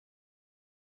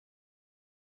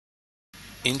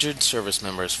Injured service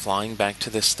members flying back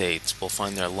to the States will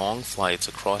find their long flights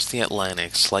across the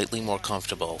Atlantic slightly more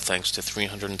comfortable thanks to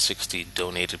 360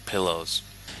 donated pillows.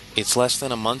 It's less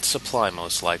than a month's supply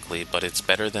most likely, but it's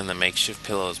better than the makeshift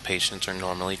pillows patients are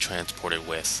normally transported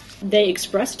with. They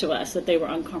expressed to us that they were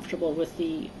uncomfortable with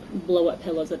the blow-up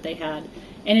pillows that they had,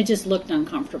 and it just looked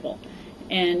uncomfortable.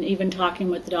 And even talking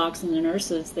with the docs and the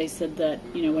nurses, they said that,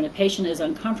 when a patient is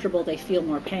uncomfortable, they feel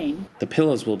more pain. The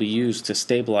pillows will be used to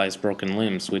stabilize broken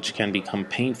limbs, which can become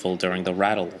painful during the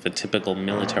rattle of a typical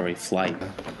military flight.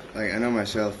 I know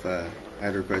myself,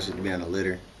 I'd requested to be on a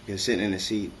litter, because sitting in a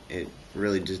seat, it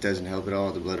really just doesn't help at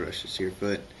all. The blood rushes to your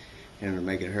foot, and it'll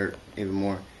make it hurt even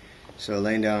more. So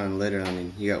laying down on a litter,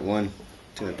 you got one,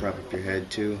 to prop up your head,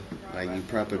 two, you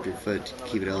prop up your foot to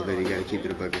keep it elevated, you got to keep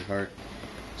it above your heart,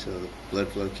 so the blood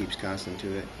flow keeps constant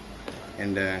to it.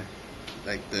 And the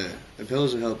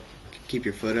pillows will help keep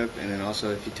your foot up, and then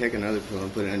also if you take another pillow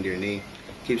and put it under your knee,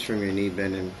 it keeps from your knee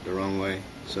bending the wrong way,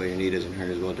 so your knee doesn't hurt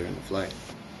as well during the flight.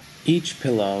 Each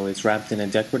pillow is wrapped in a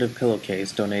decorative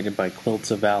pillowcase donated by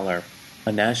Quilts of Valor,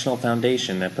 a national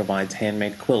foundation that provides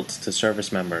handmade quilts to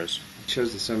service members. It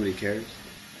shows that somebody cares.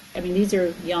 These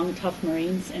are young, tough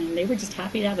Marines, and they were just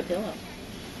happy to have a pillow.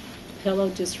 The pillow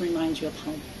just reminds you of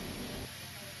home.